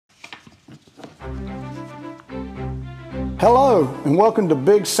Hello, and welcome to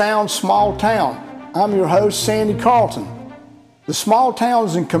Big Sound Small Town. I'm your host, Sandy Carlton. The small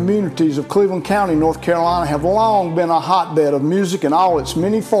towns and communities of Cleveland County, North Carolina have long been a hotbed of music in all its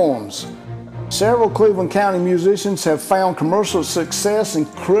many forms. Several Cleveland County musicians have found commercial success and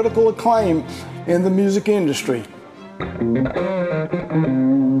critical acclaim in the music industry.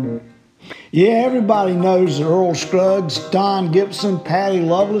 Yeah, everybody knows that Earl Scruggs, Don Gibson, Patty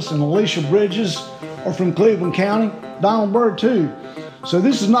Loveless, and Alicia Bridges are from Cleveland County. Donald Byrd, too. So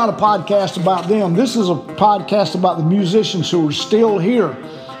this is not a podcast about them. This is a podcast about the musicians who are still here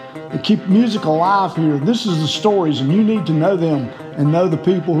and keep music alive here. This is the stories, and you need to know them and know the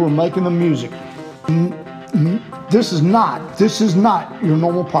people who are making the music. This is not your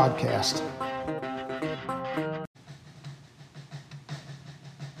normal podcast.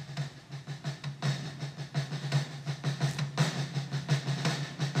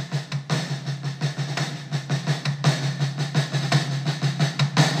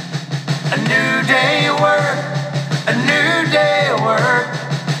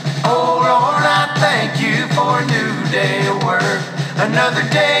 Another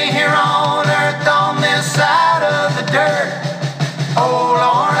day here on earth on this side of the dirt. Oh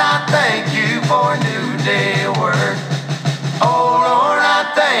Lord, I thank you for a new day of work. Oh Lord,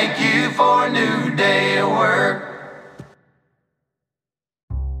 I thank you for a new day of work.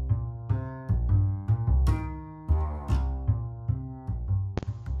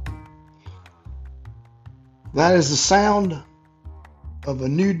 That is the sound of A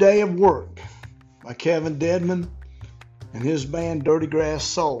New Day of Work by Kevin Dedmon and his band Dirty Grass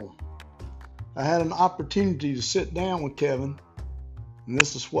Soul. I had an opportunity to sit down with Kevin, and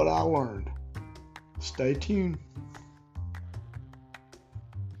this is what I learned. Stay tuned.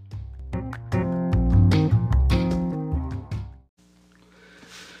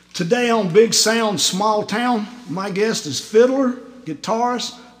 Today on Big Sound Small Town, my guest is fiddler,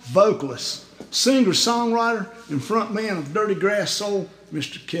 guitarist, vocalist, singer, songwriter, and frontman of Dirty Grass Soul,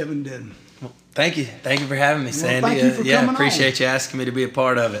 Mr. Kevin Dedmon. Thank you for having me, Sandy. Thank you for coming appreciate you asking me to be a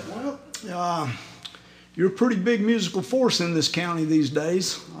part of it. Well, you're a pretty big musical force in this county these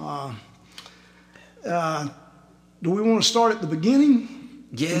days. Do we want to start at the beginning?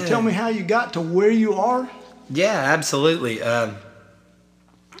 Yeah. And tell me how you got to where you are? Yeah, absolutely.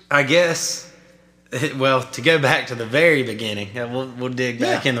 I guess, well, to go back to the very beginning, we'll dig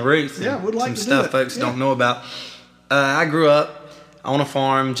back in the roots. Yeah, we'd like some to stuff do it. Folks don't know about. I grew up on a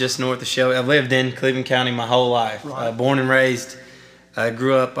farm just north of Shelby. I've lived in Cleveland County my whole life. Right. Born and raised. I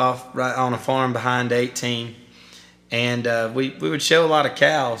grew up right on a farm behind 18. And we would show a lot of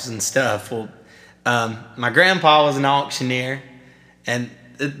cows and stuff. Well, my grandpa was an auctioneer. And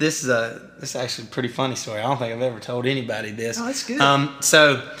this is actually a pretty funny story. I don't think I've ever told anybody this. Oh, that's good.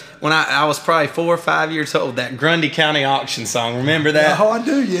 So when I was probably 4 or 5 years old, that Grundy County auction song, remember that? Oh, I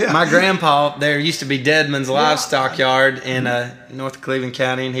do, yeah. My grandpa, there used to be Dedmon's livestock yard in North Cleveland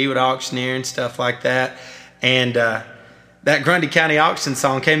County, and he would auctioneer and stuff like that. And that Grundy County auction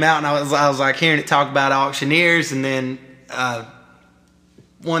song came out, and I was like hearing it talk about auctioneers, and then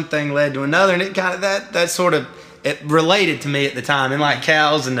one thing led to another, and it kind of that sort of it related to me at the time, and like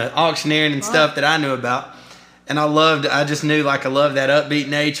cows and the auctioneering and stuff that I knew about. And I just knew I loved that upbeat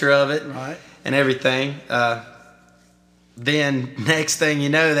nature of it and everything. Then next thing you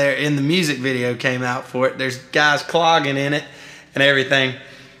know, there in the music video came out for it, there's guys clogging in it and everything.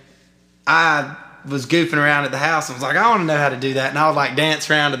 I was goofing around at the house and was like, I want to know how to do that. And I would dance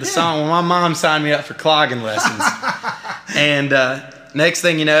around to the song. Well, my mom signed me up for clogging lessons. And next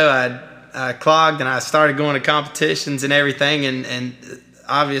thing you know, I clogged and I started going to competitions and everything. And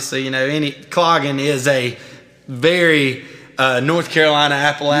obviously, any clogging is a very North Carolina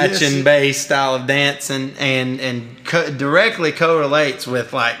Appalachian-based style of dance, and directly correlates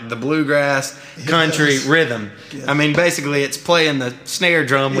with the bluegrass country rhythm. Yes. I mean, basically, it's playing the snare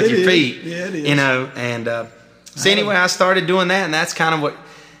drum with your feet. Yeah, it is. And so anyway, I started doing that, and that's kind of what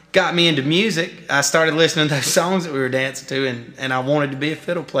got me into music. I started listening to those songs that we were dancing to, and I wanted to be a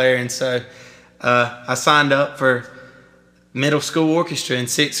fiddle player, and so I signed up for middle school orchestra in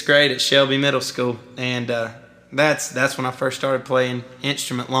 6th grade at Shelby Middle School, and that's when I first started playing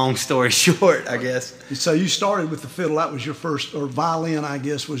instrument. Long story short, I guess. So you started with the fiddle. That was your first, or violin, I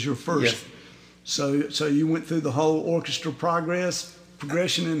guess, was your first. Yes. So you went through the whole orchestra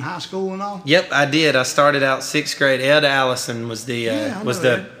progression in high school and all? Yep, I did. I started out 6th grade. Ed Allison was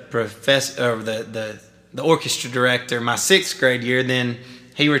the professor, or the orchestra director my 6th grade year. Then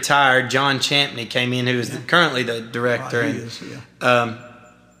he retired. John Champney came in, who is currently the director. Right, he is,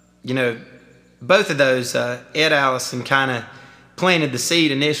 yeah. Both of those, Ed Allison kind of planted the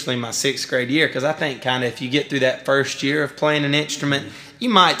seed initially in my 6th grade year, because I think kind of if you get through that first year of playing an instrument, you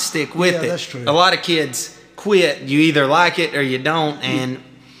might stick with it. That's true. A lot of kids quit. You either like it or you don't, and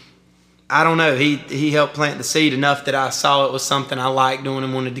I don't know. He helped plant the seed enough that I saw it was something I liked doing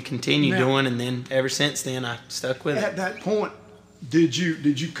and wanted to continue doing, and then ever since then I stuck with it. At that point, did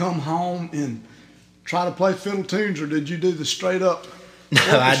you come home and try to play fiddle tunes, or did you do the straight up?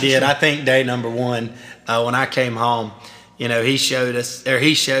 No, I did. I think day number 1, when I came home, he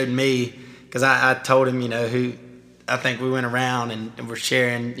showed me, because I told him, who, I think we went around and were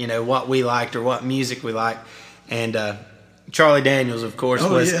sharing, what we liked or what music we liked, and Charlie Daniels, of course,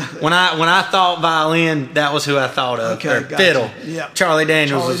 was when I thought violin, that was who I thought of. Okay, gotcha. Fiddle. Yeah. Charlie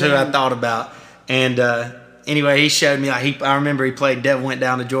Daniels was who I thought about, and anyway, he showed me, I remember he played "Devil Went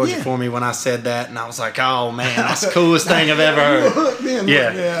Down to Georgia" for me when I said that, and I was like, oh man, that's the coolest thing I've ever heard.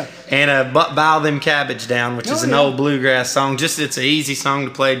 Yeah. And "Bow Them Cabbage Down," which is an old bluegrass song. It's an easy song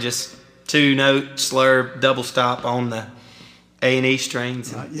to play, just 2-note slur, double stop on the A&E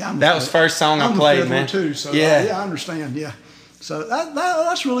strings. That was the first song I played, man. Too, so I understand. Yeah, so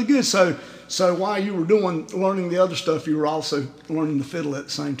that's really good. So while you were learning the other stuff, you were also learning the fiddle at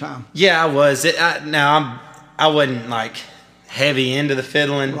the same time. Yeah, I was. I wasn't like heavy into the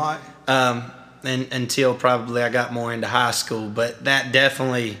fiddling, right? Until probably I got more into high school. But that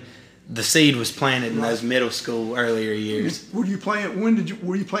definitely, the seed was planted in those middle school earlier years. Were you playing?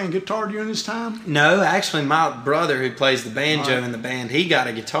 Were you playing guitar during this time? No, actually, my brother who plays the banjo in the band, he got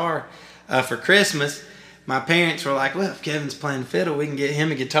a guitar for Christmas. My parents were like, well, if Kevin's playing fiddle, we can get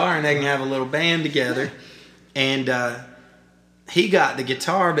him a guitar and they can have a little band together. And he got the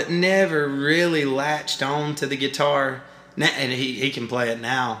guitar, but never really latched on to the guitar. And he can play it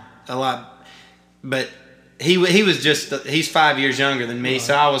now a lot. But he was he's 5 years younger than me,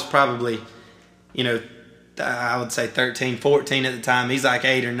 so I was probably, I would say 13, 14 at the time. He's like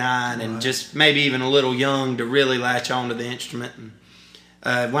 8 or 9 and just maybe even a little young to really latch on to the instrument.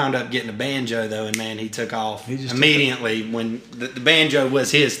 And wound up getting a banjo though, and man, he took off immediately when the banjo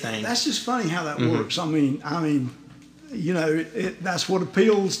was his thing. That's just funny how that works. I mean, that's what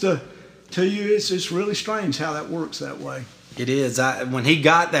appeals to you. It's really strange how that works that way. It is. When he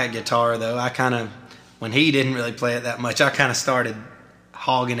got that guitar though, when he didn't really play it that much, I kind of started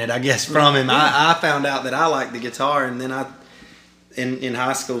hogging it, I guess, from him. I found out that I liked the guitar, and then in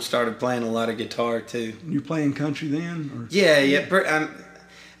high school started playing a lot of guitar too. You playing country then? Or? Yeah.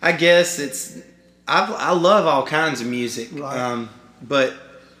 I guess I love all kinds of music, but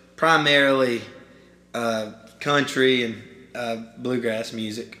primarily country and bluegrass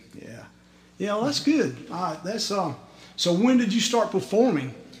music. Yeah. Well, that's good. All right, so when did you start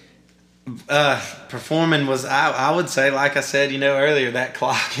performing? Performing was, I would say, like I said, earlier, that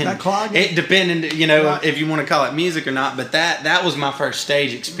clogging. It depended, if you want to call it music or not, but that was my first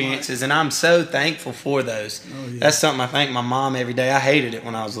stage experiences, and I'm so thankful for those. That's something I thank my mom every day. I hated it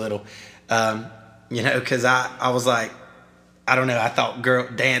when I was little, because I was like, I don't know, I thought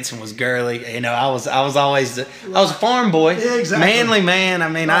dancing was girly. I was always, I was a farm boy, manly man. I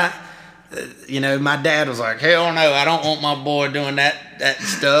mean, my dad was like, hell no, I don't want my boy doing that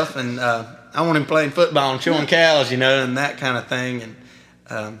stuff, and I want him playing football and showing cows, and that kind of thing.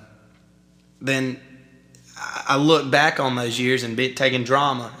 And then I look back on those years and taking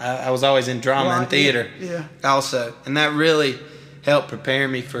drama. I was always in drama and theater also, and that really helped prepare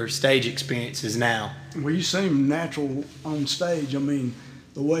me for stage experiences now. Well, you seem natural on stage. I mean,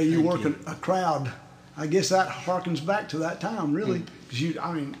 the way you work a crowd, I guess that harkens back to that time, really.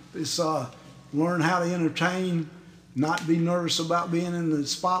 Because it's learn how to entertain, not be nervous about being in the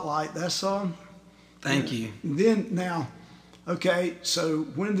spotlight. That's Thank you. Then now, okay. So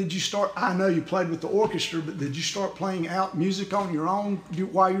when did you start? I know you played with the orchestra, but did you start playing out music on your own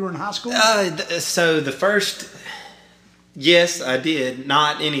while you were in high school? So the first, yes, I did.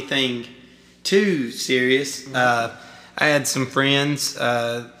 Not anything too serious. I had some friends,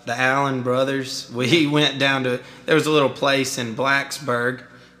 the Allen brothers. We went down to, there was a little place in Blacksburg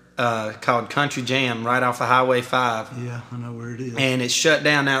called Country Jam right off of Highway 5. Yeah, I know where it is. And it's shut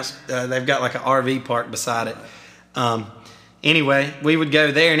down now. They've got like an RV park beside it. Anyway, we would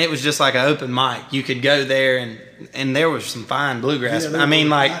go there, and it was just like an open mic. You could go there, and there was some fine bluegrass. Yeah,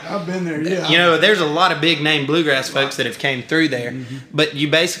 I've been there, yeah. There's a lot of big-name bluegrass folks that have came through there. Mm-hmm. But you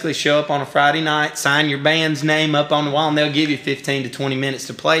basically show up on a Friday night, sign your band's name up on the wall, and they'll give you 15 to 20 minutes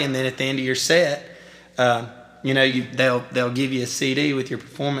to play. And then at the end of your set, they'll give you a CD with your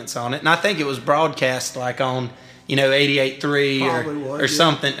performance on it. And I think it was broadcast like on 88.3 or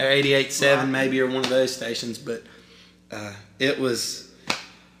something, or 88.7 maybe, or one of those stations. But it was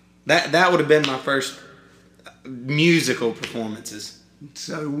that would have been my first musical performances.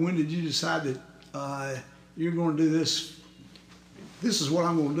 So when did you decide that you're going to do this? This is what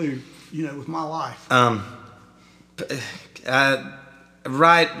I'm going to do, with my life.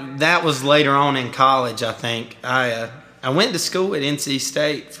 Right, that was later on in college. I think I went to school at NC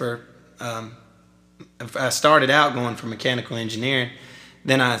State for. I started out going for mechanical engineering.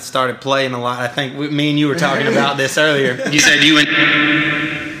 Then I started playing a lot. I think me and you were talking about this earlier. You said you went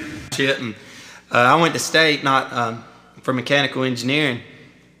shit, and I went to state not for mechanical engineering.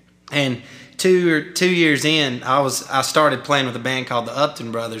 And two years in, I started playing with a band called the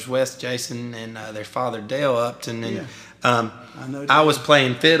Upton Brothers, Wes Jason and their father Dale Upton, and I was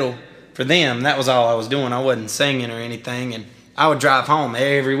playing fiddle for them. That was all I was doing. I wasn't singing or anything, and I would drive home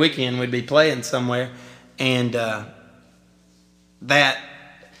every weekend. We'd be playing somewhere, and that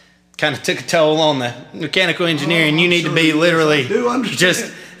kind of took a toll on the mechanical engineering. You need to be literally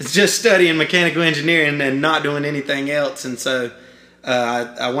just studying mechanical engineering and not doing anything else. And so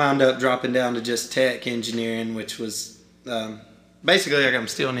I wound up dropping down to just tech engineering, which was basically like I'm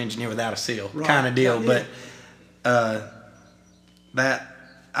still an engineer without a seal kind of deal. Yeah. But that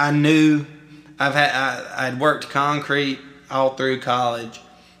I knew I'd worked concrete all through college.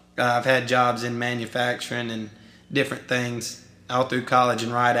 I've had jobs in manufacturing and different things all through college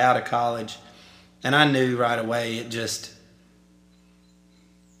and right out of college. And I knew right away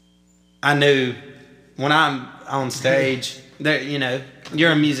I knew when I'm on stage, there,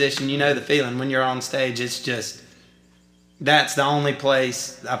 you're a musician, the feeling when you're on stage. It's just, that's the only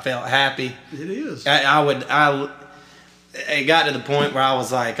place I felt happy. It is. It got to the point where I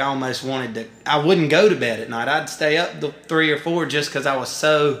was like, I almost I wouldn't go to bed at night. I'd stay up till 3 or 4 just because I was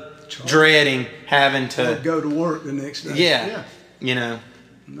so dreading having to go to work the next day. Yeah.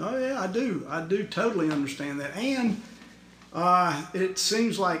 No, yeah, I do totally understand that. And it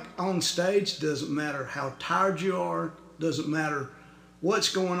seems like on stage, doesn't matter how tired you are, doesn't matter what's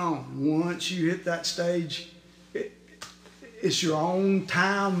going on. Once you hit that stage, it's your own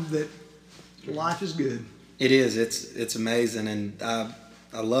time that life is good. It is. It's amazing, and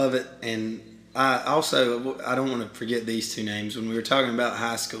I love it. And I don't want to forget these two names. When we were talking about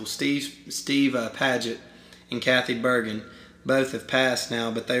high school, Steve Paget and Kathy Bergen, both have passed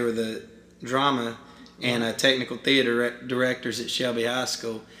now, but they were the drama and technical theater directors at Shelby High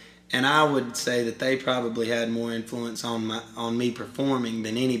School. And I would say that they probably had more influence on me performing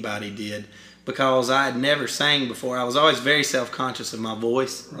than anybody did, because I had never sang before. I was always very self-conscious of my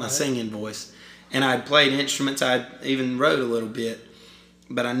voice, my singing voice. And I'd played instruments. I even wrote a little bit,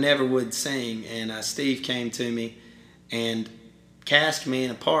 but I never would sing. And Steve came to me and cast me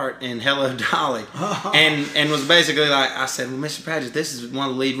in a part in Hello Dolly, and was basically like, I said, well, Mr. Paget, this is one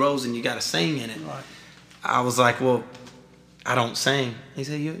of the lead roles and you got to sing in it. Right. I was like, well, I don't sing. He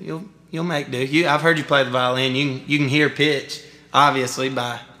said, you'll make do. I've heard you play the violin. You can hear pitch, obviously.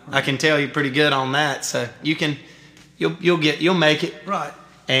 I can tell you're pretty good on that. So you'll make it. Right.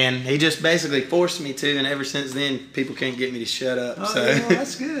 And he just basically forced me to, and ever since then, people can't get me to shut up. So yeah,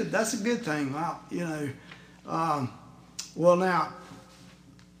 that's good. That's a good thing. Wow, well, now,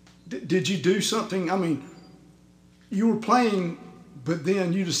 did you do something? I mean, you were playing, but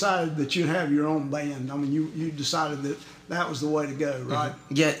then you decided that you'd have your own band. I mean, you decided that was the way to go, right?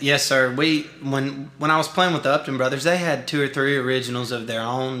 Mm-hmm. Yeah, yes, sir. When I was playing with the Upton Brothers, they had 2 or 3 originals of their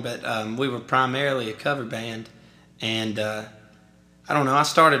own, but we were primarily a cover band. And I don't know, I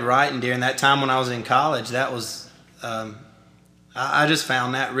started writing during that time when I was in college. That was, I just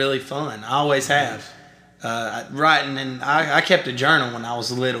found that really fun. I always have. Writing, and I kept a journal when I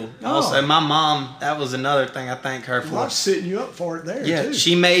was little. Also, my mom, that was another thing I thank her for. I was setting you up for it there, too.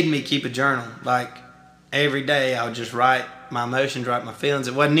 She made me keep a journal. Like, every day I would just write my emotions, write my feelings.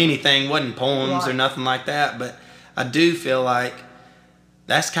 It wasn't poems or nothing like that, but I do feel like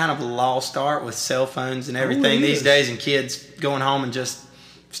that's kind of a lost art with cell phones and everything these days, and kids going home and just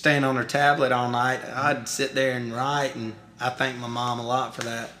staying on their tablet all night. I'd sit there and write, and I thank my mom a lot for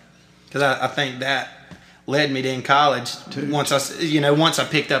that, because I think that led me to in college. Once I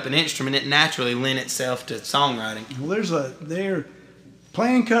picked up an instrument, it naturally lent itself to songwriting. Well,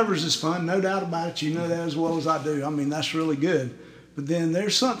 playing covers is fun, no doubt about it. You know that as well as I do. I mean, that's really good. But then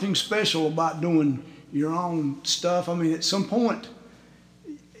there's something special about doing your own stuff. I mean, at some point,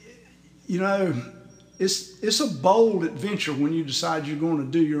 it's a bold adventure when you decide you're going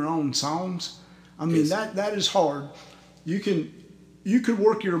to do your own songs. I mean, that is hard. You could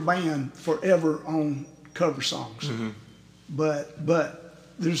work your band forever on cover songs, but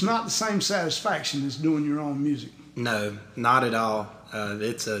there's not the same satisfaction as doing your own music. No, not at all.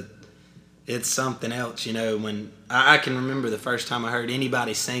 It's something else. When I can remember the first time I heard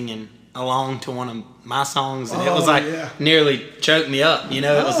anybody singing along to one of my songs, and it was like nearly choked me up. It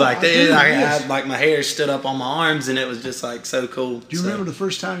was like I had like my hair stood up on my arms, and it was just like so cool. Do you remember the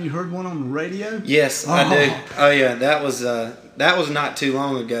first time you heard one on the radio? Yes, I do. Oh yeah, that was not too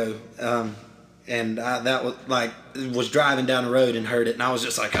long ago, and that was driving down the road and heard it, and I was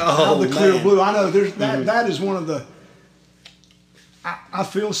just like, oh, the clear blue. I know there's that is one of the. I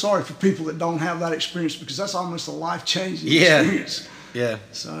feel sorry for people that don't have that experience, because that's almost a life-changing experience. Yeah.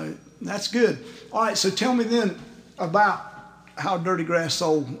 So that's good. All right, so tell me then about how Dirty Grass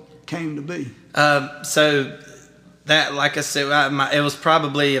Soul came to be. So that, like I said, it was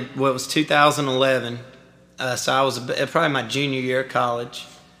probably, it was 2011. So I was probably my junior year of college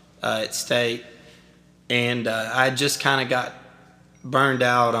at State. And I just kind of got burned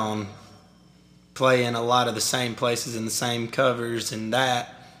out on playing a lot of the same places and the same covers and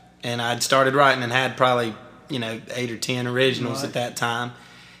that. And I'd started writing and had probably, 8 or 10 originals at that time.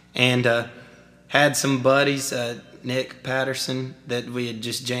 And had some buddies, Nick Patterson, that we had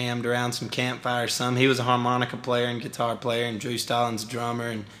just jammed around some campfires some. He was a harmonica player and guitar player, and Drew Stallings, a drummer,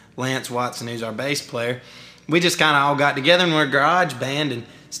 and Lance Watson, who's our bass player. We just kind of all got together and we're a garage band and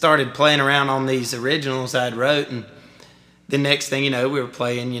started playing around on these originals I'd wrote. And the next thing we were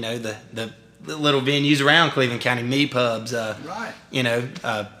playing, the little venues around Cleveland County, Me Pubs, all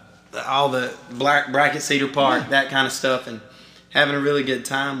the Bracket Cedar Park, that kind of stuff, and having a really good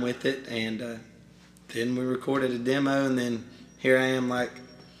time with it. And then we recorded a demo, and then here I am, like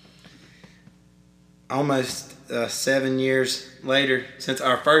almost 7 years later, since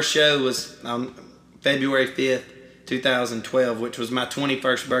our first show was on February 5th, 2012, which was my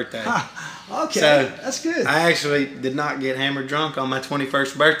 21st birthday. Okay, so that's good. I actually did not get hammered drunk on my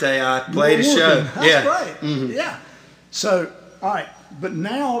 21st birthday. I played a show. That's great. Mm-hmm. Yeah. So, all right, but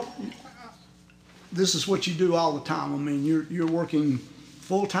now this is what you do all the time. I mean, you're working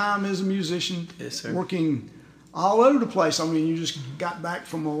full time as a musician. Yes, sir. Working all over the place. I mean, you just got back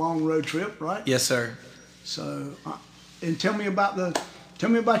from a long road trip, right? Yes, sir. So, and tell me about your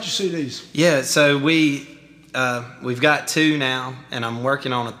CDs. Yeah. So we've got 2 now, and I'm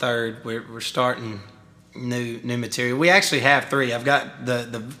working on a third. We're starting new material. We actually have 3. I've got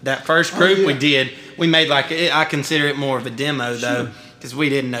that first group we did. We made I consider it more of a demo though, because we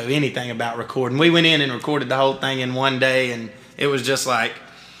didn't know anything about recording. We went in and recorded the whole thing in one day, and it was just like,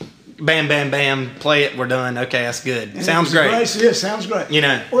 bam, bam, bam, play it, we're done. Okay, that's good. And sounds great. Yeah, sounds great.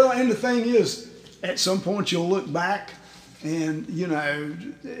 Well, and the thing is, at some point you'll look back, and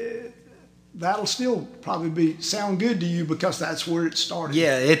that'll still probably sound good to you because that's where it started.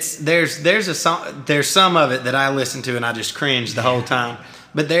 Yeah, there's some of it that I listen to and I just cringe the whole time.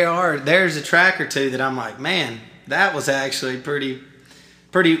 But there's a track or two that I'm like, man, that was actually pretty.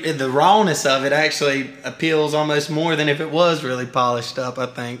 The rawness of it actually appeals almost more than if it was really polished up, I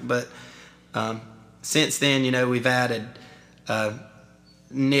think. But since then, we've added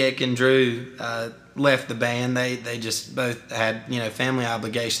Nick and Drew. Left the band. They just both had family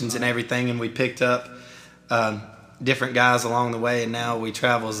obligations and everything, and we picked up different guys along the way, and now we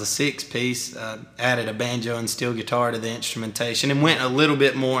travel as a 6-piece. Added a banjo and steel guitar to the instrumentation, and went a little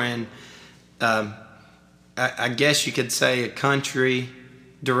bit more in I guess you could say a country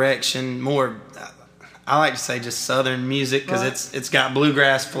direction, more I like to say just southern music, because it's got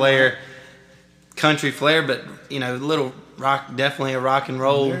bluegrass flair, country flair, but a little rock, definitely a rock and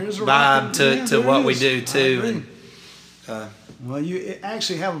roll vibe to what we do too. And well, you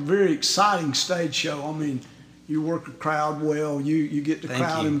actually have a very exciting stage show. I mean, you work the crowd well. You get the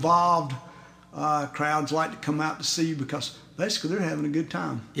crowd involved. Crowds like to come out to see you because basically they're having a good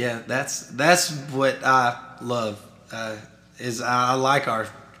time. Yeah, that's what I love. Is I like our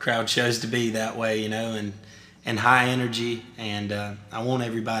crowd shows to be that way, and high energy, and I want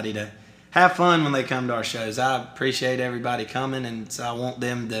everybody to have fun when they come to our shows. I appreciate everybody coming, and so I want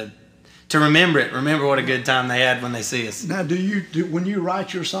them to remember what a good time they had when they see us. Now, when you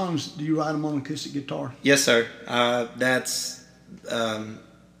write your songs, do you write them on acoustic guitar? Yes, sir. That's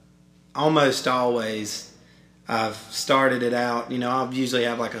almost always. I've started it out. I'll usually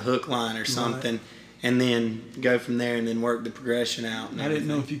have like a hook line or something, and then go from there, and then work the progression out. I didn't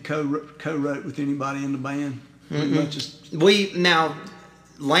know if you co-wrote with anybody in the band.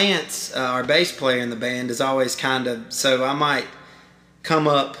 Lance, our bass player in the band, is always so I might come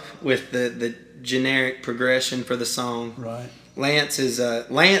up with the generic progression for the song. Right. Lance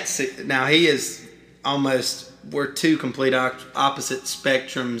now he is almost, we're 2 complete opposite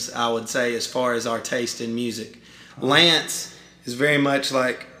spectrums, I would say, as far as our taste in music. Lance is very much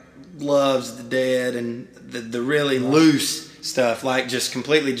like loves the Dead and the really loose stuff, like just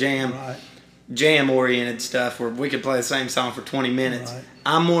completely jammed. Right. jam-oriented stuff where we could play the same song for 20 minutes. Right.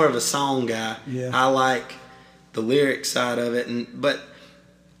 I'm more of a song guy. Yeah. I like the lyric side of it, but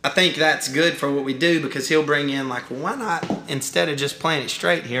I think that's good for what we do because he'll bring in like, well, why not, instead of just playing it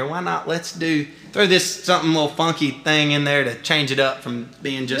straight here, why not let's throw this something little funky thing in there to change it up from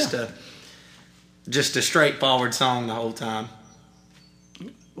being just a straightforward song the whole time.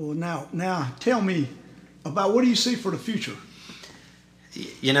 Well, now tell me about what do you see for the future?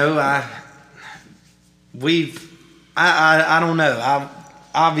 You know, I don't know.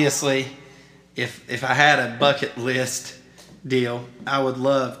 Obviously, if I had a bucket list deal, I would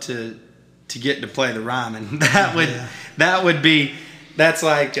love to get to play the Ryman. That's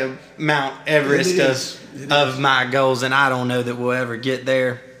like a Mount Everest of my goals, and I don't know that we'll ever get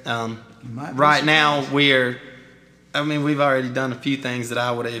there. Right now we've already done a few things that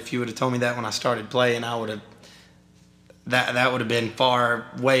I would have, if you would have told me that when I started playing, I would have, that would have been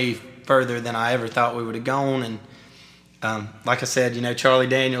way further than I ever thought we would have gone. And like I said, you know, Charlie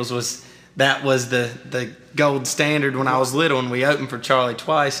Daniels was the gold standard when I was little, and we opened for Charlie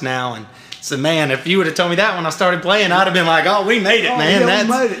twice now. And so, man, if you would have told me that when I started playing, I'd have been like, oh, we made it, man. Yeah, we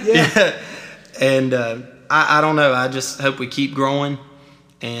made it, yeah. And I don't know. I just hope we keep growing.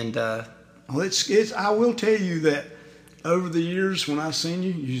 And well, I will tell you that over the years when I've seen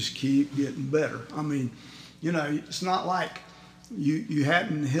you, you just keep getting better. I mean, you know, it's not like you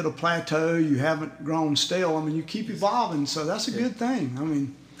hadn't hit a plateau, you haven't grown stale. I mean, you keep evolving, so that's a good thing. I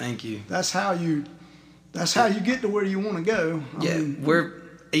mean, thank you. That's how you get to where you want to go. I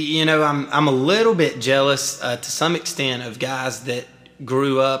mean, I'm a little bit jealous to some extent of guys that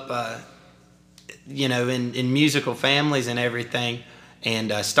grew up, in musical families and everything,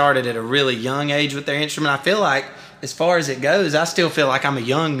 and started at a really young age with their instrument. I feel like, as far as it goes, I still feel like I'm a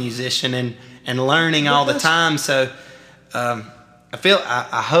young musician and learning all the time. So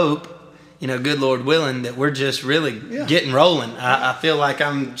I hope, you know, good Lord willing, that we're just really getting rolling. I feel like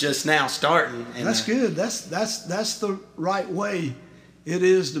I'm just now starting. And, that's good. That's the right way it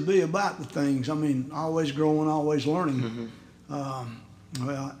is to be about the things. I mean, always growing, always learning. Mm-hmm.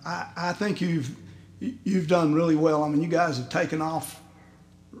 Well, I think you've done really well. I mean, you guys have taken off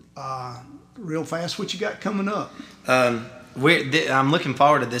real fast. What you got coming up? I'm looking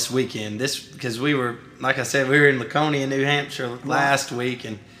forward to this weekend. Because we were, like I said, we were in Laconia, New Hampshire last week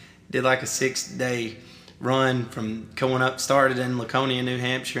and did like a 6-day run from going up, started in Laconia, New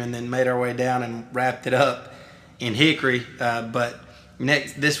Hampshire, and then made our way down and wrapped it up in Hickory. But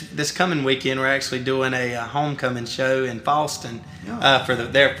this coming weekend, we're actually doing a homecoming show in Falston for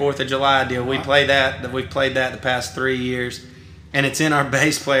their 4th of July deal. We play that. We've played that the past 3 years. And it's in our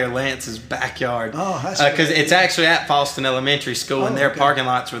bass player Lance's backyard. Oh, that's because it's actually at Falston Elementary School, and their parking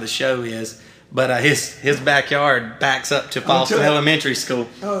lot's where the show is. But his backyard backs up to Falston Elementary School.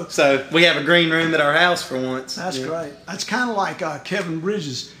 Oh. So we have a green room at our house for once. That's great. That's kind of like Kevin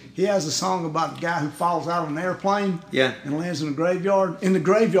Bridges. He has a song about a guy who falls out of an airplane and lands in a graveyard. In the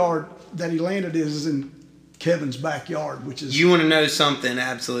graveyard that he landed is in Kevin's backyard, which is... You want to know something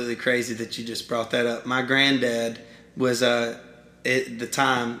absolutely crazy that you just brought that up? My granddad was... at the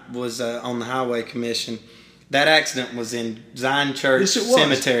time was on the highway commission. That accident was in Zion Church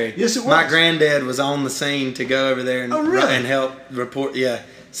Cemetery. Yes, it was. My granddad was on the scene to go over there and, and help report. Yeah,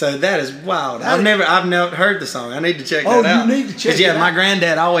 so that is wild. I've never heard the song. I need to check that out. You need to check it out. My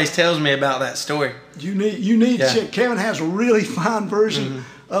granddad always tells me about that story. You need to check. Kevin has a really fine version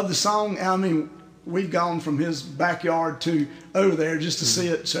of the song. I mean, we've gone from his backyard to over there just to see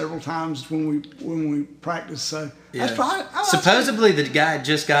it several times when we practice. So that's probably supposedly the guy had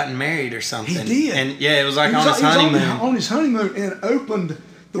just gotten married or something. He did, and it was like on his honeymoon. On his honeymoon, and opened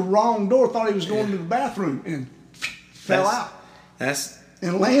the wrong door. Thought he was going to the bathroom and fell out.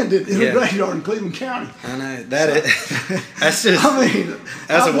 And landed in a graveyard in Cleveland County. I know that's just. I mean,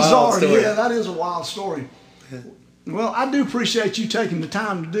 that's a wild story. Yeah, that is a wild story. Well, I do appreciate you taking the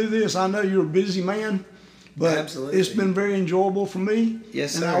time to do this. I know you're a busy man, but it's been very enjoyable for me.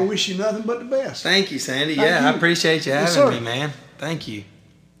 Yes, sir. And I wish you nothing but the best. Thank you, Sandy. I appreciate you having me, man. Thank you.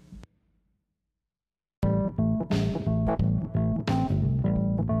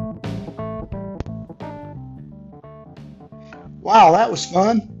 Wow, that was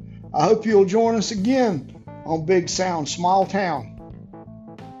fun. I hope you'll join us again on Big Sound Small Town.